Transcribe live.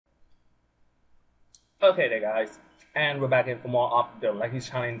Okay there guys, and we're back in for more of the Lucky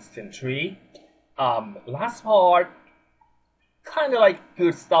Challenge Season 3. Last part, kinda like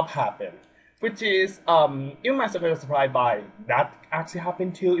good stuff happened. Which is, you might be surprised by that actually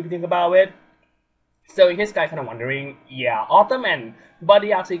happened too if you think about it. So in case you guys kinda wondering, yeah, Autumn and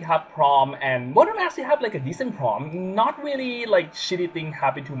Buddy actually have prom and both of them actually have like a decent prom. Not really like shitty thing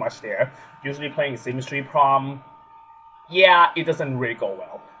happen too much there. Usually playing Symmetry prom, yeah, it doesn't really go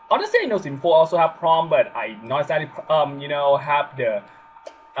well. Honestly, I know Sim 4 also have prom, but I not exactly have the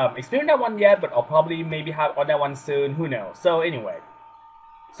experience that one yet. But I'll probably maybe have on that one soon. Who knows? So anyway,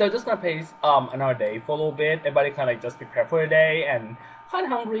 so just gonna play another day for a little bit. Everybody kind of like just prepare for the day and kind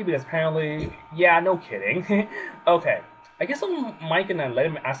of hungry because apparently, yeah, no kidding. Okay, I guess I'm might gonna let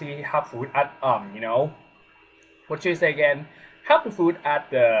him actually have food at what should you say again? Have the food at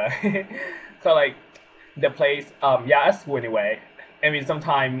the so like the place yeah at school anyway. I mean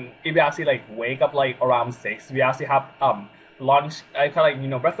sometime if we actually like wake up like around 6, we actually have lunch kind of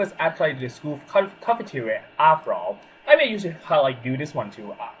like breakfast at like the school cafeteria after all. I mean usually kind of like do this one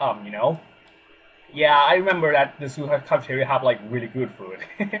too yeah, I remember that the school cafeteria have like really good food.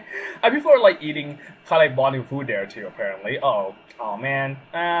 I prefer like eating kind of like bonding food there too. Apparently, oh man,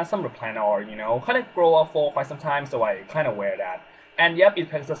 some of the plan or kind of grow up for quite some time, so I kind of wear that. And yep,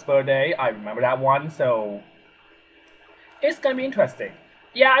 it's Pegasus' birthday. I remember that one, so it's gonna be interesting.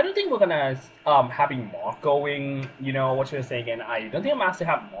 Yeah, I don't think we're gonna having Mark going. You know what you're saying again. I don't think I'm actually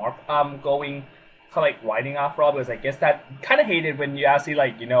have Mark going kind of like writing after all because I guess that kind of hated when you actually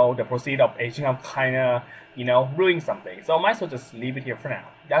like the proceed of aging up kind of ruining something. So I might as well just leave it here for now.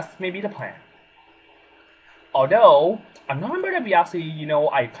 That's maybe the plan. Although I'm not remember that we actually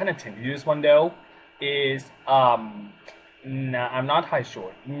I kind of tend to do this one though is nah, I'm not quite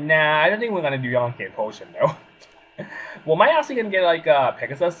sure. Nah, I don't think we're gonna do Young Kid Potion though. Well, might actually gonna get like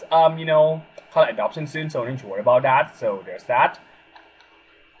Pegasus called adoption soon, so don't need to worry about that. So there's that.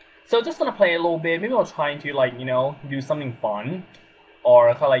 So just gonna play a little bit. Maybe I'll try to like do something fun,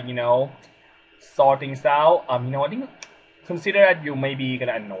 or kind of like sort things out. I think consider that you may be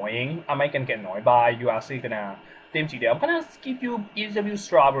gonna annoying. I might gonna get annoyed by you actually gonna them to them. I'm gonna give you each of you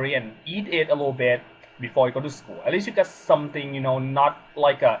strawberry and eat it a little bit before you go to school. At least you get something not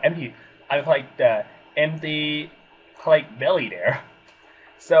like empty. I like the empty like belly there.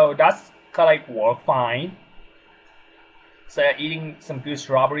 So that's kind of like work fine. So yeah, eating some good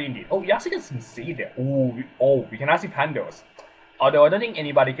strawberry indeed. Oh, you actually get some seed there. Oh, we can actually plant those. Although I don't think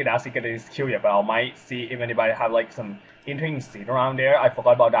anybody could actually get this kill yet, but I might see if anybody have like some interesting seed around there. I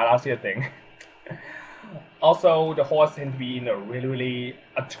forgot about that actually a thing. Also, the horse tend to be in a really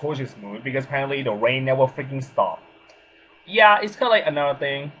atrocious mood because apparently the rain never freaking stopped. Yeah, it's kind of like another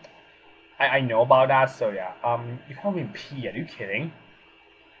thing. I know about that, so yeah. You can't even pee, are you kidding?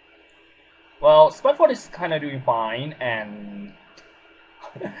 Well, Spyford is kind of doing fine, and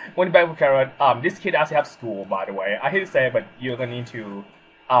when back for Carrot, this kid actually have school, by the way. I hate to say it, but you're gonna need to,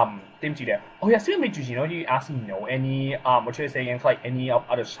 team to there. Oh yeah, speaking of Juji, do you actually know any, what should I say again, like any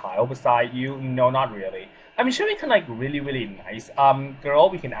other child beside you? No, not really. I mean, sure, we can like really nice,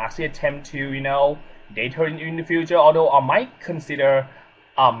 girl, we can actually attempt to, date her in the future, although I might consider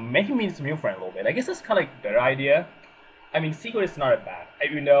making me some new friend a little bit. I guess that's kind of like a better idea. I mean, secret is not a bad.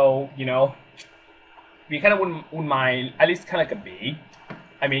 Even though we kind of wouldn't mind at least kind of like a B.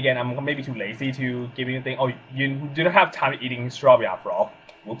 I mean, again, I'm maybe too lazy to give you anything. Oh, you do not have time eating strawberry after all.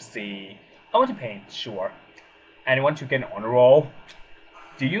 Whoopsie. I want to paint, sure. Anyone to get an honor roll?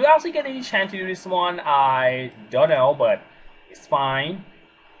 Do you actually get any chance to do this one? I don't know, but it's fine.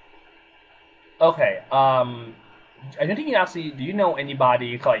 Okay. I don't think you actually. Do you know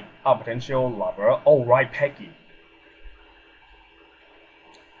anybody like a potential lover? Oh, right, Peggy.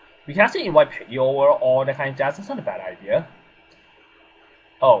 We can actually invite Peggy over or that kind of jazz. That's not a bad idea.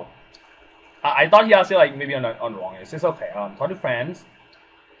 Oh, I thought he actually like maybe on wrong. It's okay. Talk to friends.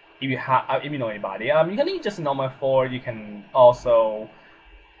 If you know anybody, you can just normal for. You can also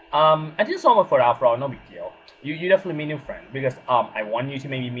I think it's normal for after all. No big deal. You definitely meet new friends because I want you to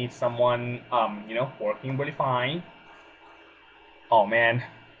maybe meet someone working really fine. Oh man.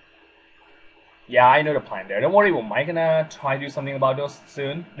 Yeah, I know the plan there. Don't worry, am I gonna try to do something about those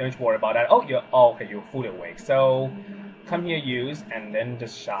soon? Don't worry about that. Oh, okay, you're fully awake. So, come here, use, and then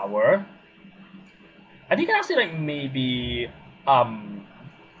just shower. I think actually like maybe, I'm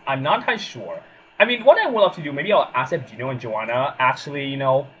not quite sure. I mean, what I would love to do, maybe I'll ask if Gino and Joanna actually, kind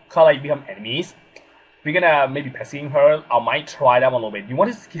of like become enemies. We're gonna maybe pestering her. I might try that one a little bit. You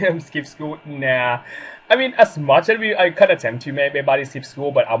want to skip school? Nah. I mean, as much as I could attempt to make everybody skip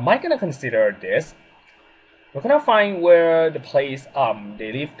school, but I might gonna consider this. We're gonna find where the place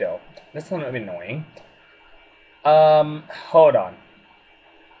they live though. That's kind of annoying. Hold on.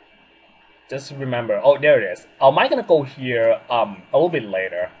 Just remember. Oh, there it is. Am I gonna go here a little bit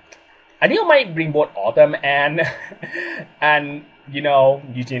later? I think I might bring both Autumn and and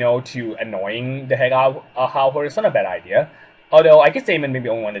Eugenio to annoying the heck out of her. It's not a bad idea. Although I guess Damon maybe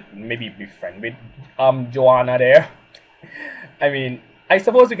only wanted maybe be friend with Joanna there. I mean, I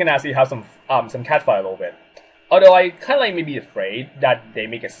suppose we can actually have some catfight a little bit. Although I kind of like maybe afraid that they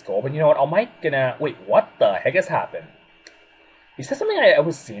make a scope, and you know what? Am I gonna wait? What the heck has happened? Is that something I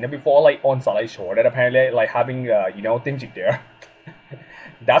ever seen before, like on Starlight Shore? That apparently like having Dimjik there.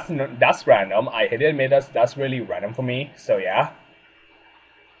 That's random. I hate to admit that's really random for me. So yeah.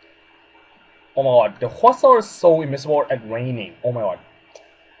 Oh my god, the horses are so invisible at raining. Oh my god.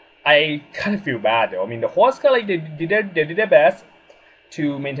 I kind of feel bad though. I mean, the horse kind of like they did their best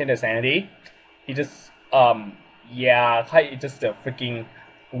to maintain their sanity. It just yeah, it just the freaking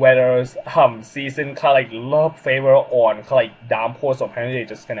weather's season kind of like love favor on kind of like downpours. So apparently they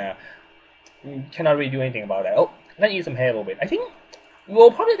just cannot really do anything about that. Oh, let's eat some hay a little bit. I think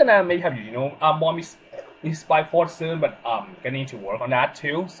we're probably gonna maybe have more Miss Spy Fort soon, but gonna need to work on that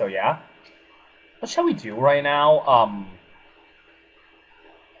too. So yeah. What shall we do right now?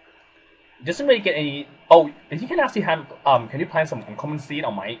 Doesn't really get any. Oh, you can actually have. Can you plant some uncommon seed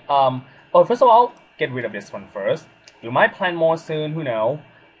on my? Oh, first of all, get rid of this one first. You might plant more soon. Who knows?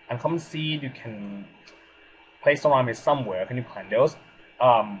 Uncommon seed you can place around it somewhere. Can you plant those?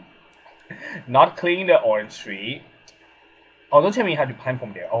 Not cleaning the orange tree. Oh, don't tell me you have to plant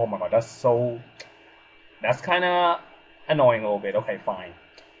from there. Oh my god, that's kind of annoying a little bit. Okay, fine.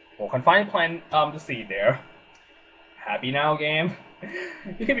 We'll confine plant the seed there. Happy now, game?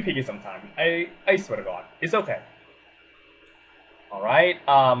 You can be picky sometimes. I swear to God. It's okay. Alright,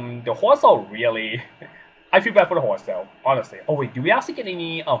 the horse are really... I feel bad for the horse though, honestly. Oh wait, do we actually get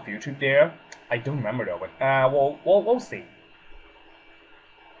any field trip there? I don't remember though, but we'll see.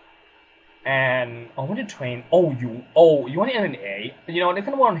 And I want to train... Oh, you want to end an A? You know, they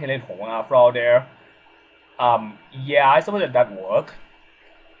kind of want to hit it home after all there. Yeah, I suppose that work.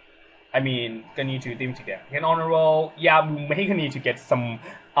 I mean, gonna need to team to get an honor roll. Yeah, we may gonna need to get some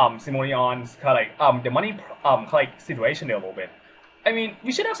simoleons, kind of like the money kind of like situation there a little bit. I mean,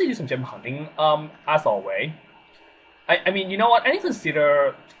 we should actually do some gem hunting as always. I mean, you know what? I need to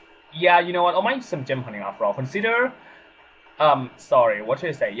consider. Yeah, you know what? I might do some gem hunting after all. Consider. Sorry, what should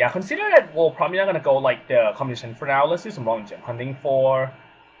I say? Yeah, consider that we're probably not gonna go like the competition for now. Let's do some long gem hunting for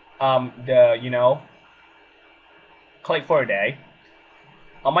collect for a day.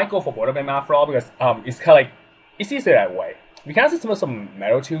 I might go for both of them after all because it's kind of like it's easier that way. We can also smell some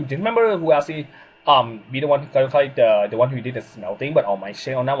metal too. Do you remember who actually be the one who kind of like the one who did the smelting? But I might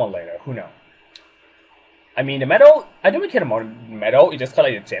share on that one later. Who knows? I mean the metal. I don't really care about metal. It's just kind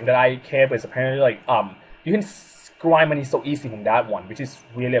of like the gem that I care. But it's apparently like you can grind money so easy from that one, which is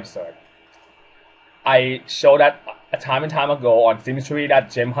really absurd. I showed that a time and time ago on Symmetry that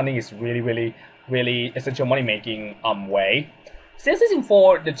gem hunting is really essential money making way. Season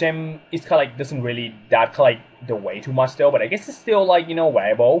 4, the gem is kind of like doesn't really that kind of like the way too much though, but I guess it's still like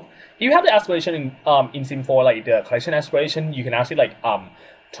wearable. If you have the aspiration in Sim 4 like the collection aspiration, you can actually like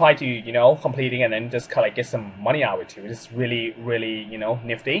try to completing and then just kind of like get some money out of it too. It's really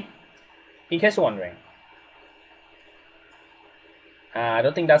nifty. In case you're wondering, I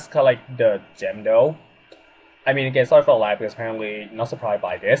don't think that's kind of like the gem though. I mean again, sorry for the lag because apparently not surprised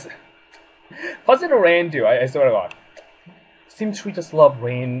by this. Plus the rain too. I swear to God. Sim 3 just love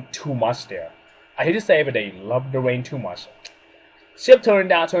rain too much there. I hate to say it, but they love the rain too much. Ship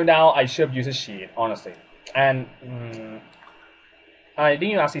turned out, I should have used a sheet, honestly. And I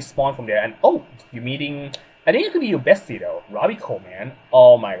think you actually spawn from there. And oh, you're meeting. I think it could be your bestie though, Robbie Coleman.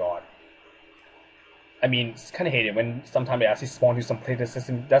 Oh my god. I mean, it's kind of hated when sometimes they actually spawn to some plated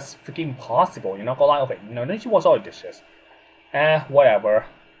system. That's freaking impossible. You're not gonna lie. Okay, don't you wash all the dishes? Whatever.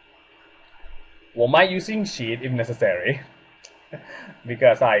 Well, might using sheet if necessary.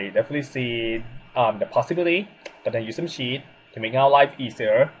 Because I definitely see the possibility that I use some cheat to make our life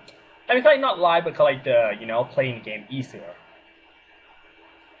easier. I mean, kind of not live, but kind of like the playing the game easier.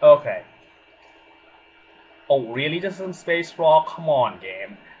 Okay. Oh, really? Just some space rock? Come on,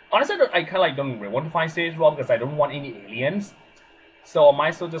 game. Honestly, I kind of like don't really want to find space rock because I don't want any aliens. So I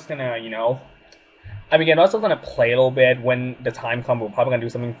might still just gonna I mean, I'm also gonna play a little bit when the time comes. We're probably gonna do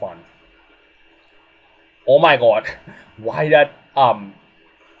something fun. Oh my god, why that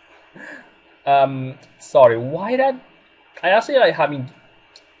sorry, why that I actually like having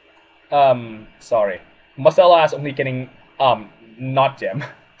sorry, Marcella is only getting not gem.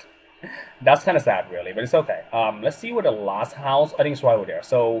 That's kind of sad really, but it's okay. Let's see what the last house, I think it's right over there.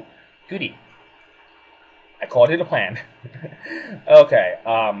 So goody. according to the plan. Okay.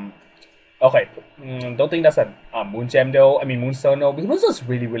 Okay. Don't think that's a moon gem though. I mean moonstone though, because moonstone is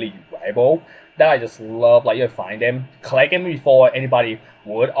really valuable. That I just love. Like you find them, collect them before anybody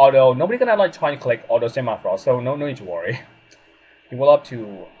would. Although nobody gonna like try and collect all those gems after all, so no need to worry. You will up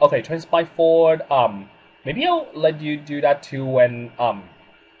to okay. Transpire forward. Maybe I'll let you do that too when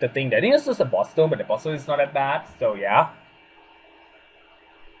the thing there. I think it's just a boss stone, but the boss stone is not that bad. So yeah.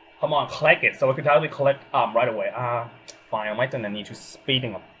 Come on, collect it so we can totally collect right away. Fine, I might then need to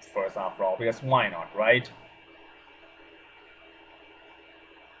speeding up first after all, because why not, right?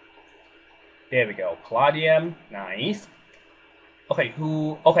 There we go. Palladium, nice. Okay,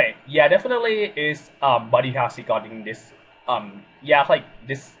 okay, yeah, definitely is Buddy has gotten this yeah, like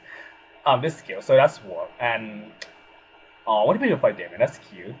this skill, so that's work. And what do you for Damon? That's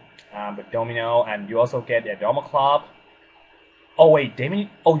cute. But Domino, and you also get the Dharma Club. Oh wait, Damon.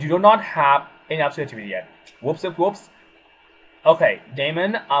 Oh, you do not have any absolute activity yet. Whoops. Okay,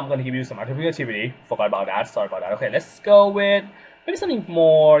 Damon, I'm gonna give you some activity. Forgot about that. Sorry about that. Okay, let's go with maybe something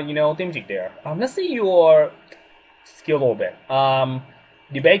more, you know, thematic there. Let's see your skill a little bit.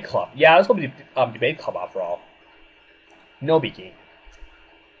 Debate club. Yeah, let's go with debate club after all. No biggie.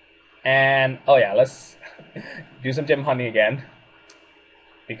 And oh yeah, let's do some gem hunting again.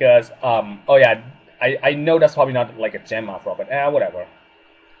 Because oh yeah, I know that's probably not like a gem after all, but whatever.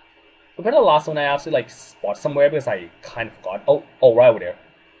 Compared to the last one, I actually like spot somewhere because I kind of forgot. Oh, right over there.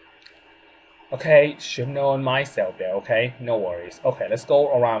 Okay, should have known myself there. Okay, no worries. Okay, let's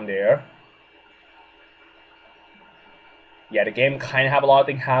go around there. Yeah, the game kind of have a lot of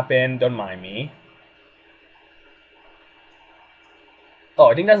things happen. Don't mind me. Oh,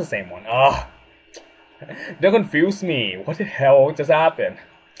 I think that's the same one. Don't confuse me. What the hell just happened?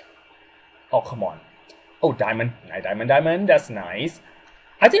 Oh, come on. Oh, diamond. Diamond. That's nice.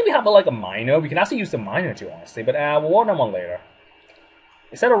 I think we have like a miner. We can actually use the miner too, honestly. But we'll work on one later.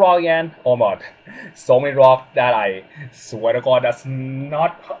 Is that a rock again? Oh my god. So many rocks that I swear to god that's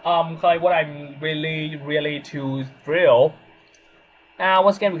not like what I'm really too thrilled.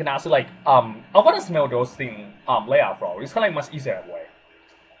 Once again we can actually like I'm gonna smell those things later for all. It's kinda like much easier that way.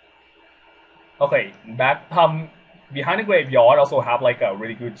 Okay, back behind the graveyard also have like a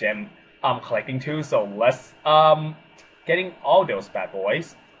really good gem collecting too, so let's getting all those bad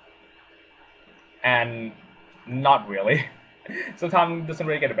boys. And not really. Sometimes doesn't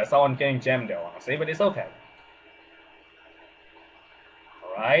really get the best out on getting gem though, honestly, but it's okay.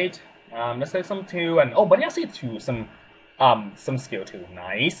 Alright. Let's take some too, and oh, but he actually too some skill too.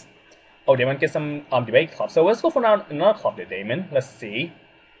 Nice. Oh, Damon get some debate club. So let's go for another club there, Damon. Let's see.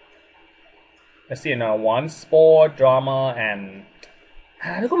 Let's see another one. Sport, drama, and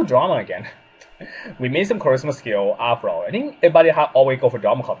let's go for drama again. We made some charisma skill after all. I think everybody always go for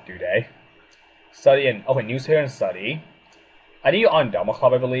drama club, do they? Study and okay, news here and study. I think you're on drama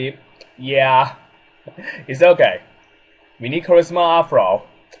club, I believe. Yeah, it's okay. We need charisma after all.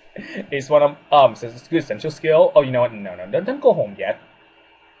 It's one of so it's good essential skill. Oh, you know what? No, don't go home yet.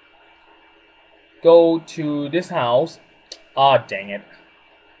 Go to this house. Dang it.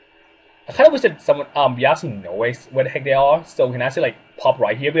 I kind of wish that someone we actually know where the heck they are, so we can actually like pop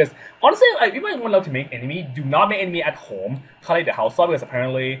right here. Because honestly, like, you might want to make enemy. Do not make enemy at home. Kind of like the house side, because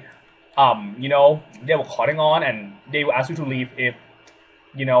apparently, you know, they were cutting on and they will ask you to leave if,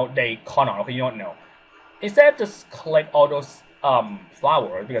 you know, they caught on. Okay, you don't know. Instead, just collect all those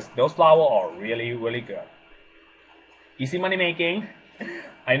flowers because those flowers are really good. Easy money making.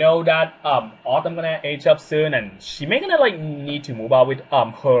 I know that Autumn gonna age up soon, and she may gonna like need to move out with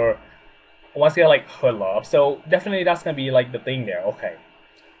her once again like her love. So definitely that's gonna be like the thing there. Okay.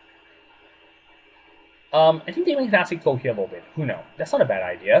 I think Damon can actually go here a little bit. Who knows? That's not a bad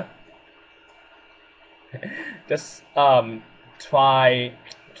idea. Just try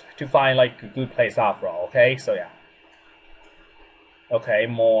to find like a good place after all. Okay, so yeah. Okay,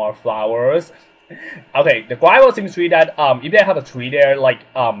 more flowers. Okay, the Grival seems to be that if they have a tree there, like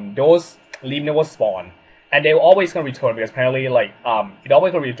those leaf will spawn, and they're always gonna return because apparently like it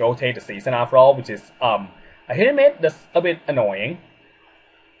always gonna rotate the season after all, which is I hate admit that's a bit annoying.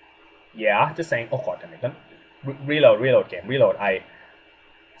 Yeah, just saying. Oh god damn it! Reload game, reload.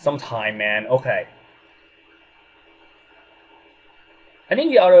 Some time, man. Okay. I think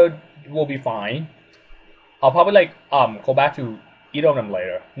the other will be fine. I'll probably like go back to either of them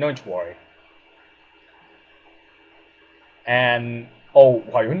later. No need to worry. And oh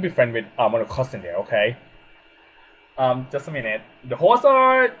wow, you wouldn't be friends with one of the cousin there, okay? Just a minute. The horse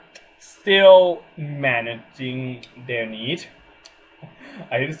are still managing their need.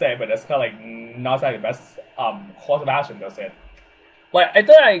 I hate to say it, but that's kind of like not the best course of action, does it? Like I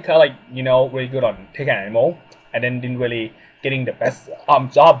thought I kind of like really good on take an animal, and then didn't really getting the best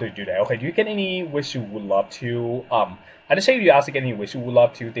job to do that. Okay, do you get any wish you would love to I just say you ask get any wish you would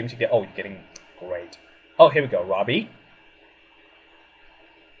love to things you get. Oh, you're getting great. Oh, here we go, Robbie.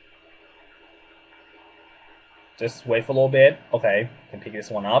 Just wait for a little bit. Okay, can pick this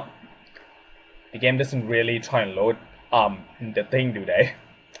one up. The game doesn't really try and load the thing, do they?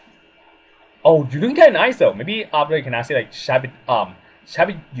 Oh, you're doing kind of nice though. Maybe after you can actually like shabby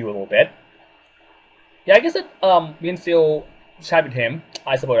you a little bit. Yeah, I guess it we can still shabby him.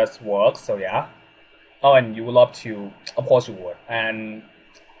 I suppose that works. So yeah. Oh, and you would love to, of course you would. And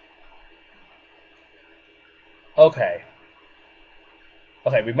okay.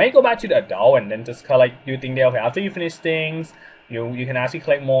 Okay, we may go back to the adult and then just kind of like do things there. Okay, after you finish things, you can actually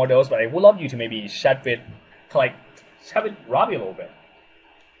collect more of those. But I would love you to maybe chat with Robbie a little bit.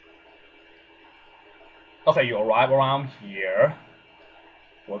 Okay, you arrive around here,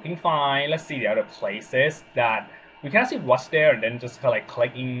 working fine. Let's see the other places that we can actually rush there and then just kind of like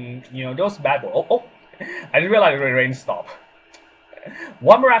collecting, those bad boys. Oh, I didn't realize the rain stopped.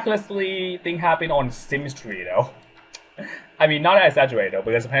 One miraculously thing happened on Sims 3 though. I mean, not exaggerated though,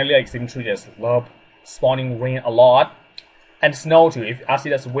 because apparently like Sims 3 just love spawning rain a lot, and snow too. If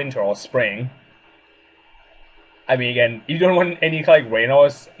actually that's winter or spring. I mean, again, if you don't want any kind of like rain or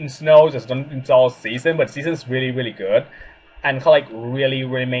snow, just don't install season. But season is really, really good, and kind of like really,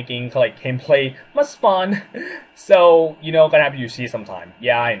 really making kind of like gameplay much fun. So gonna have to use season sometime.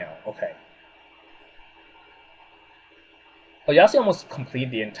 Yeah, I know. Okay. Oh, you actually almost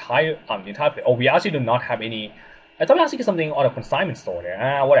complete the entire play. Oh, we actually do not have any. I thought we actually get something on a consignment store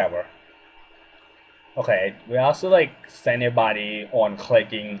there. Whatever. Okay, we also like send everybody on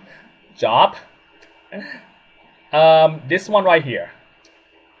clicking job. This one right here.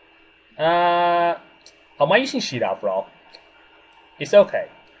 Am I using sheet after all? It's okay.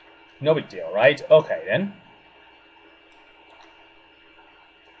 No big deal, right? Okay then.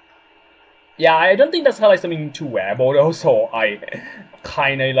 Yeah, I don't think that's kind of like something too wearable though, so I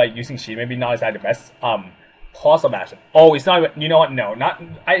kind of like using sheet. Maybe not exactly the best course of action. Oh, it's not. You know what? No, not.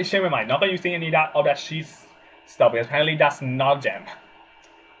 I share my mind. Not gonna using any of that sheet stuff because apparently that's not gem.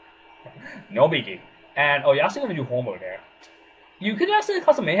 No biggie. And oh, you're actually gonna do homework there. You could actually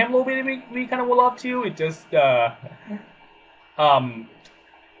cause some mayhem a little bit. We kind of would love to. It just I don't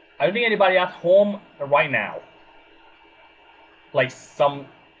think anybody at home right now. Like some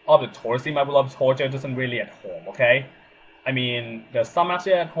of the tourists might would love torture doesn't really at home. Okay, I mean there's some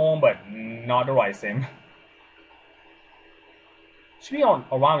actually at home, but not the right sim. Should be on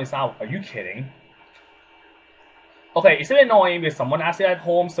around this hour. Are you kidding? Okay, it's really annoying with someone actually at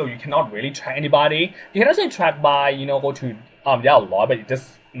home, so you cannot really track anybody. You can actually track by, go to yeah, a lot, but it's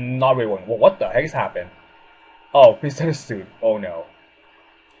just not really working. What the heck has happened? Oh, misunderstood. Oh no.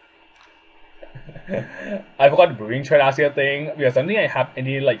 I forgot the brewing trade actually a thing because I don't think I have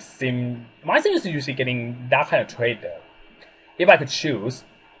any like sim. My sim is usually getting that kind of trade though. If I could choose.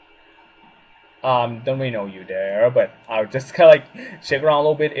 Don't really know you there, but I'll just kind of like check around a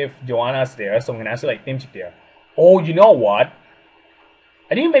little bit if Joanna's there, so we can actually like team check there. Oh, you know what?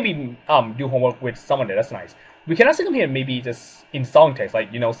 I think maybe do homework with someone there. That's nice. We can actually come here and maybe just install text,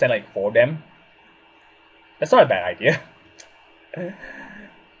 like send like 4 of them. That's not a bad idea.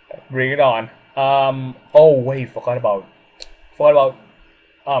 Bring it on. Oh wait, forgot about the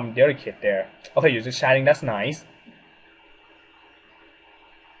other kid there. Okay, you're just chatting. That's nice.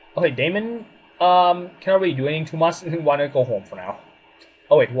 Okay, Damon. Cannot really do anything too much. Why not go home for now?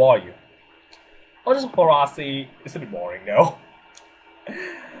 Oh wait, who are you? Oh, just Horasi. It's a bit boring though.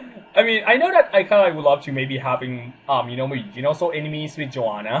 I mean, I know that I kind of like would love to maybe having so enemies with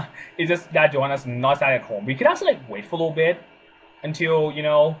Joanna. It's just that Joanna's not at home. We could actually like wait for a little bit until kind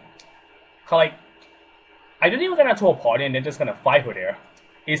of like I don't even gonna to a party and then just gonna fight her there.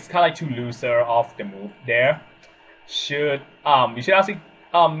 It's kind of like too looser off the move there. We should actually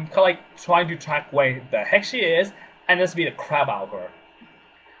kind of like trying to track where the heck she is and just beat the crap out of her.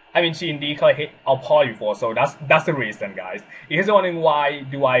 I mean, she indeed kind of hit our party before, so that's the reason, guys. If you're wondering why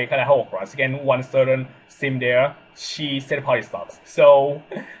do I kind of hold across again one certain sim there, she said the party sucks. So,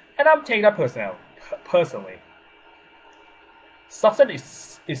 and I'm taking that personally.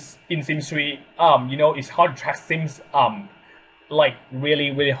 Success is in Sims 3. It's hard to track Sims. Like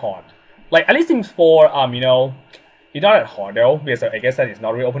really really hard. Like at least Sims 4. It's not that hard though, because I guess that it's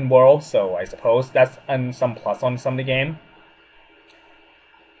not really open world. So I suppose that's some plus on some of the game.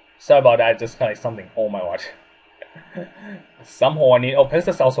 Sorry about that, just kind of like something. Oh my god. Some horny. Oh,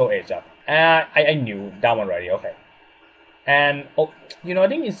 Pegasus also age up. I knew that one already. Okay. And oh, I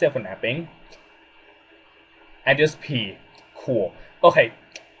think instead of napping, I just pee. Cool. Okay,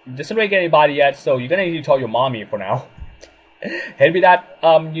 doesn't really get anybody yet, so you're gonna need to tell your mommy for now. Maybe that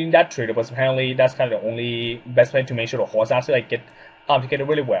using that trade, but apparently that's kind of the only best way to make sure the horse actually like get to get it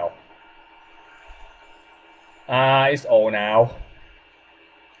really well. It's all now.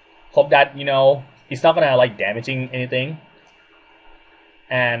 Hope that it's not gonna like damaging anything.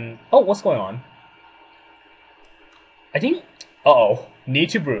 And oh, what's going on? I think need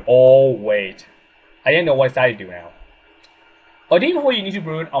to brood. Oh wait, I didn't know what I do now. Oh, I think before you need to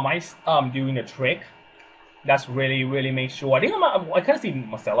brood, am I doing the trick? That's really make sure. I think I kind of see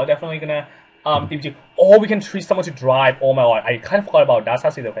Marcella definitely gonna team you. Oh, we can treat someone to drive. Oh my god, I kind of forgot about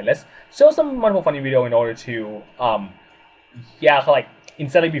that. So okay, let's show some wonderful funny video in order to yeah, like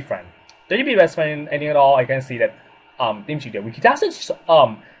instantly be friend. Don't you be best friend anything at all? I can see that team you there. We could ask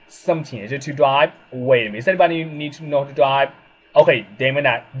some teenager to drive. Wait a minute, does anybody need to know to drive? Okay, Damon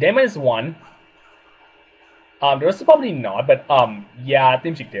is one. The rest is probably not, but yeah,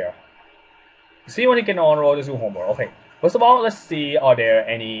 team there. See when you can on roll, just do homework. Okay, first of all, let's see, are there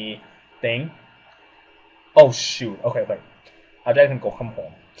anything? Oh shoot, okay. I can go come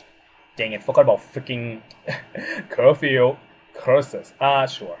home. Dang it, forgot about freaking curfew curses.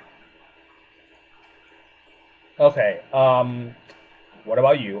 Sure. Okay, what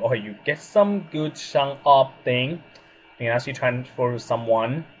about you? Okay, you get some good chunk of thing. You can actually transfer to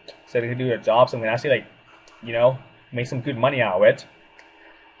someone so they can do their job. So we can actually make some good money out of it.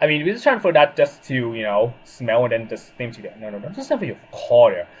 I mean, we just transfer that just to, smell and then just think to that. No, don't just transfer your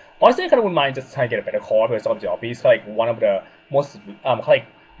car there. Honestly, I kind of wouldn't mind just trying to get a better car because obviously it's like one of the most, like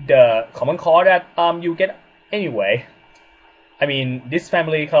the common car that you get anyway. I mean, this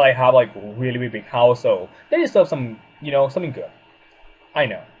family kind of have like really big house, so they deserve some, something good. I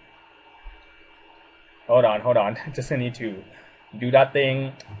know. Hold on. Just need to do that thing.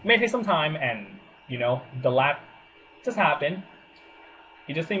 It may take some time, and the lap just happened.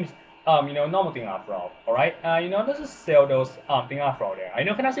 It just seems, normal thing after all. Alright? Let's just sell those thing after all there. I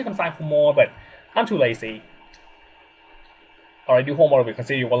know can actually consign for more, but I'm too lazy. Alright, do homework. We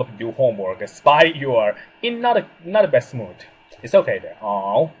consider you want to do homework despite you are in not the best mood. It's okay there.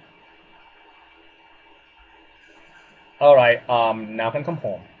 Oh. Alright, now I can come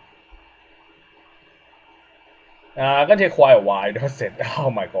home. Gonna take quite a while, does it? Oh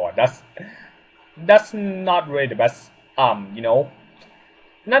my god, that's not really the best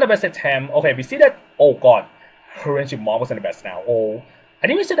not the best attempt. Okay, we see that. Oh god, her and your mom wasn't the best now. Oh, I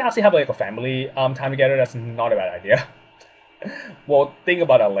think we should actually have like a family time together. That's not a bad idea. We'll think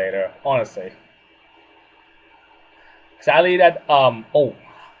about that later, honestly. Sadly, that oh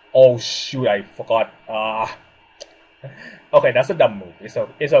shoot, I forgot. Okay, that's a dumb move. It's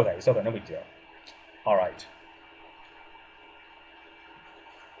okay, no big deal. All right.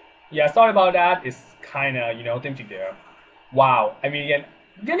 Yeah, sorry about that. It's kind of thing to do. Wow, I mean, again,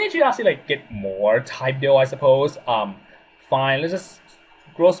 you need to actually like get more type though, I suppose. Fine, let's just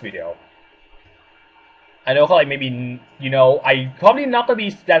gross video. I know like maybe I probably not gonna be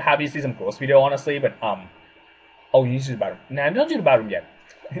that happy to see some gross video honestly, but oh, you need to do the bathroom. Nah, don't do the bathroom yet.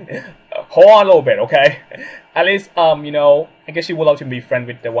 Hold on a little bit, okay? At least I guess she would love to be friends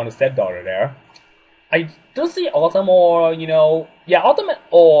with the one who said daughter there. I don't see Autumn or yeah, Autumn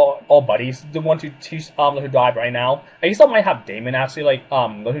or buddies don't want to teach learn to drive right now. I guess I might have Damon actually like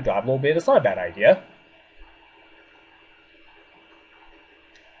learn to drive a little bit. It's not a bad idea.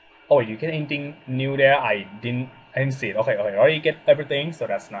 Oh, you get anything new there? I didn't see it. Okay, I already get everything, so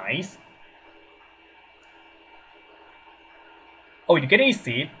that's nice. Oh, you get a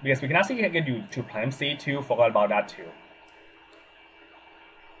seat because we can actually get you to plant seed too. Forgot about that too.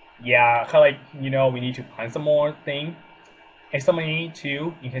 Yeah, kind of like, we need to plant some more thing. And some money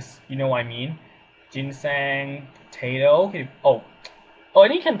too, in case, what I mean. Ginseng, potato. Okay. Oh, I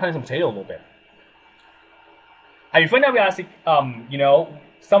think you can plant some potato a little bit. I find that we actually,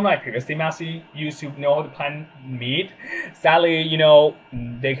 some of my previous team actually used to know how to plant meat. Sadly,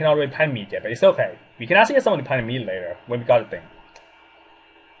 they cannot really plant meat yet, but it's okay. We can actually get someone to plant meat later when we got the thing.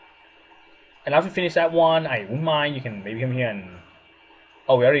 And after we finish that one, I wouldn't mind. You can maybe come here and...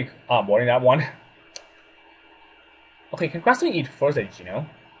 Oh, we already boarding that one. Okay, congrats to eat first aid,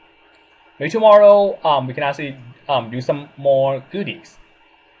 Maybe tomorrow we can actually do some more goodies.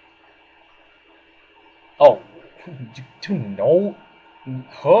 Oh, you do know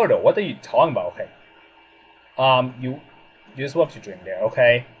hurdle? What are you talking about? Okay. You just want to drink there,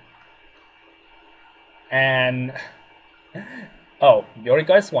 okay? And oh, you already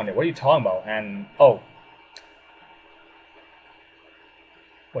got one there. What are you talking about? And oh.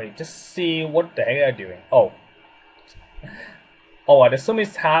 Wait, just see what the heck they're doing. Oh. Oh, there's so much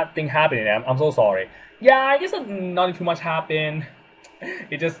thing happening there. I'm so sorry. Yeah, I guess nothing too much happened.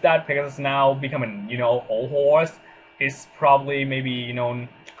 It's just that Pegasus now becoming, old horse. It's probably maybe,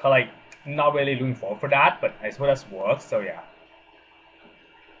 like not really looking forward for that, but I suppose that works, so yeah.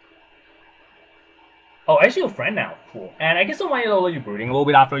 Oh, actually, your friend now. Cool. And I guess I might let you brooding a little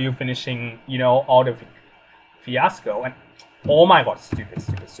bit after you finishing, all the fiasco. And oh my god, stupid,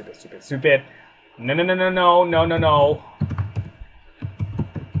 stupid, stupid, stupid, stupid. No, no, no, no, no, no, no, no.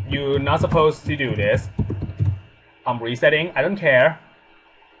 You're not supposed to do this. I'm resetting. I don't care.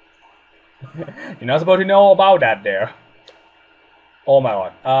 You're not supposed to know about that there. Oh my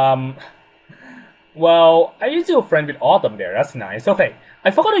god. Well, I used to be a friend with Autumn there. That's nice. Okay.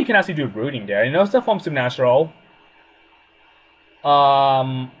 I forgot that you can actually do brooding there. Stuff from Supernatural.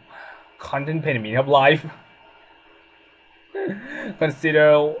 Content pain meaning of life.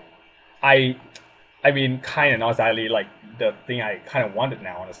 Consider I mean kinda not exactly like the thing I kinda wanted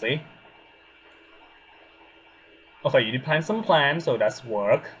now, honestly. Okay, you did plan some plans, so that's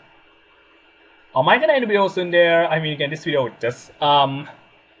work. Am I gonna end the video soon there? I mean again this video just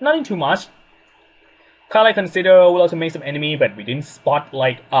nothing too much. Kinda like consider we'll also make some enemy, but we didn't spot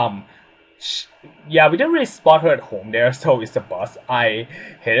like yeah, we didn't really spot her at home there, so it's a bust. I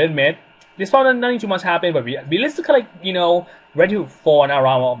hate to admit. This part nothing too much happened, but we let's kind of like ready for an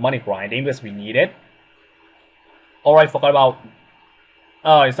round money grinding because we need it. Alright, forgot about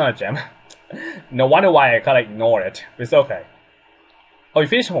oh, it's not a gem. No wonder why I kinda like ignored it. It's okay. Oh, you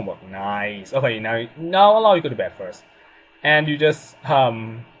finished homework. Nice. Okay, now allow you to go to bed first. And you just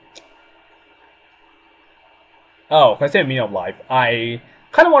oh, consider meaning of life. I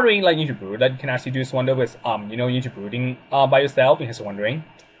kind of wondering like YouTube brood that you can actually do this wonder with YouTube brooding by yourself. In case you're wondering,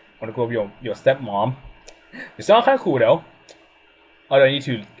 want to go with your stepmom. It's not kind of cool though. Although I need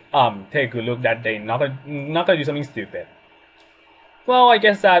to take a good look that day. Not gonna do something stupid. Well, I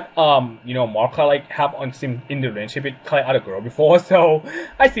guess that Mark like have on Sim in the relationship with like other girl before, so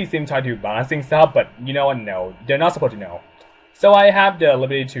I see Sim try to balance things up, but no, they're not supposed to know. So I have the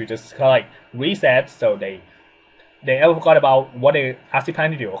ability to just kind of like reset, so they ever forgot about what they actually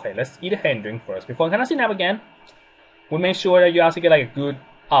plan to do. Okay, let's eat a hand drink first before I can actually nap again. We'll make sure that you actually get like a good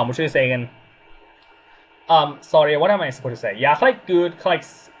what should I say again? Sorry, what am I supposed to say? Yeah, like good like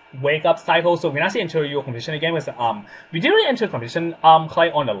wake up cycle. So we can actually enter your competition again with we didn't really enter competition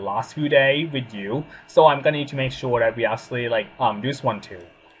like on the last few days with you. So I'm gonna need to make sure that we actually like do this one too.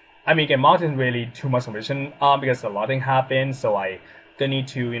 I mean again, Mount isn't really too much competition because a lot of things happen, so I gonna need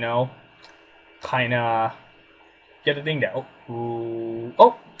to, kinda get the thing there.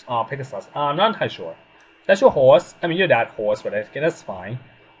 Pegasus. I'm not entirely sure. That's your horse. I mean, you're that horse, but that's fine.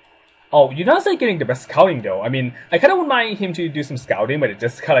 Oh, you're not like getting the best scouting though. I mean, I kind of wouldn't mind him to do some scouting, but it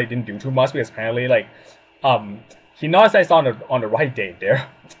just kind of didn't do too much because apparently, like, he knows I saw on the right date there.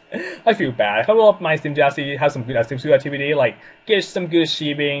 I feel bad. I kind of want my Sim to actually have some good Sim2 activity, like get some good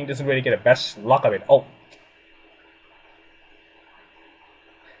sheeping. Doesn't really get the best luck of it. Oh.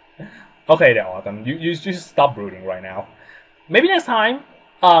 Okay, there, Autumn. You just stop brooding right now. Maybe next time,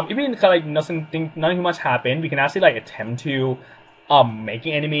 even kind of like nothing too much happened, we can actually like attempt to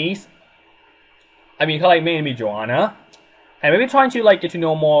making enemies. I mean, kind of like main enemy Joanna, and maybe trying to like get to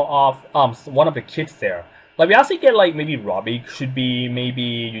know more of one of the kids there. Like we actually get like maybe Robbie should be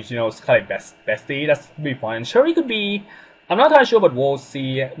maybe kind of like bestie. That's be fun. Sherry could be. I'm not entirely sure, but we'll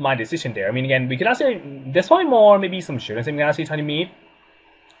see my decision there. I mean, again, we can actually there's probably more maybe some students we can actually try to meet.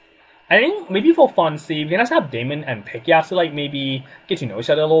 I think maybe for fun, we can actually have Damon and Peggy actually like maybe get to know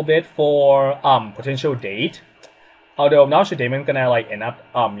each other a little bit for potential date. Although I'm not sure Damon's gonna like end up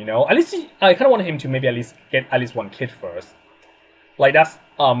at least I kind of want him to maybe at least get at least one kid first. Like that's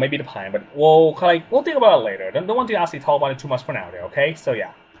maybe the plan, but we'll think about it later. Don't want to actually talk about it too much for now there, okay? So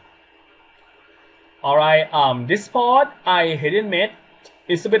yeah. Alright, this part I hate to admit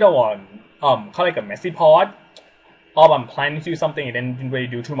it's a bit of a kind of like a messy part. I'm planning to do something and then didn't really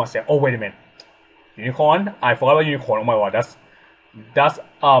do too much there. Oh wait a minute. Unicorn? I forgot about unicorn. Oh my god, that's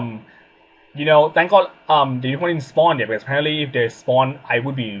thank god the unicorn didn't spawn there, because apparently if they spawn I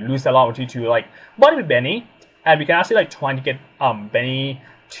would be lose a lot of to like body with Benny. And we can actually like trying to get Benny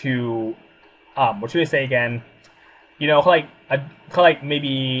to what should I say again? Like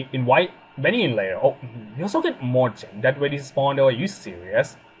maybe invite Benny in later. Oh, you also get more gem that ready to spawn though. Are you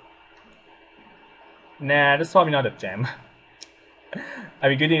serious? Nah, that's probably not a gem. I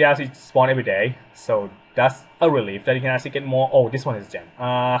mean, good thing they actually spawn every day, so that's a relief that you can actually get more. Oh, this one is gem.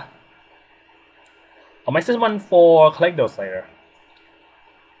 I might set one for collect those later.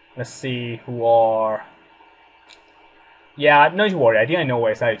 Let's see who are. Yeah, no need to worry. I think I know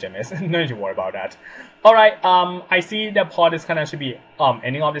where Side Gem is. No need to worry about that. Alright, I see that part is kinda should be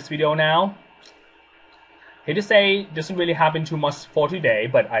ending off this video now. hate to say, doesn't really happen too much for today,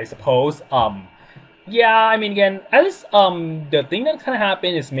 but I suppose yeah, I mean, again, at least the thing that kind of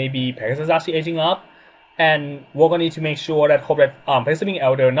happened is maybe Pegasus is actually aging up, and we're gonna need to make sure that hope that Pegasus being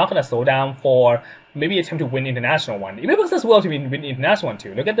elder not gonna slow down for maybe attempt to win international one. Even Pegasus as well to win international one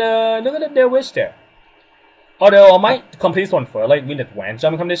too. Look at their wish there. Although I might complete this one first, like win the advanced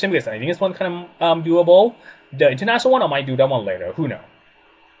jumping competition, because I think this one kind of doable. The international one I might do that one later. Who knows?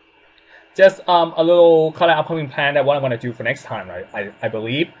 Just a little kind of upcoming plan that what I'm gonna do for next time, right? I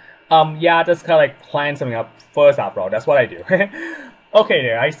believe. Yeah, just kind of like plan something up first after all. That's what I do. Okay,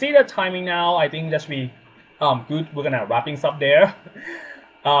 there. I see the timing now. I think that should be good. We're gonna wrap things up there.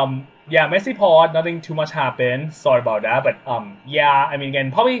 Yeah, messy part. Nothing too much happened. Sorry about that. But yeah, I mean,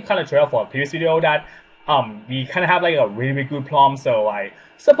 again, probably kind of trail for a previous video that we kind of have like a really good plum. So I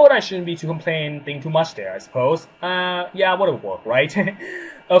suppose I shouldn't be too think too much there. I suppose. Yeah, whatever work, right?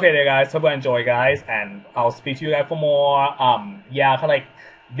 Okay, there, guys. Hope you enjoy, guys, and I'll speak to you guys for more. Yeah, kind of like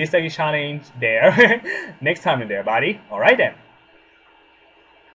this challenge there next time in there, buddy. All right then.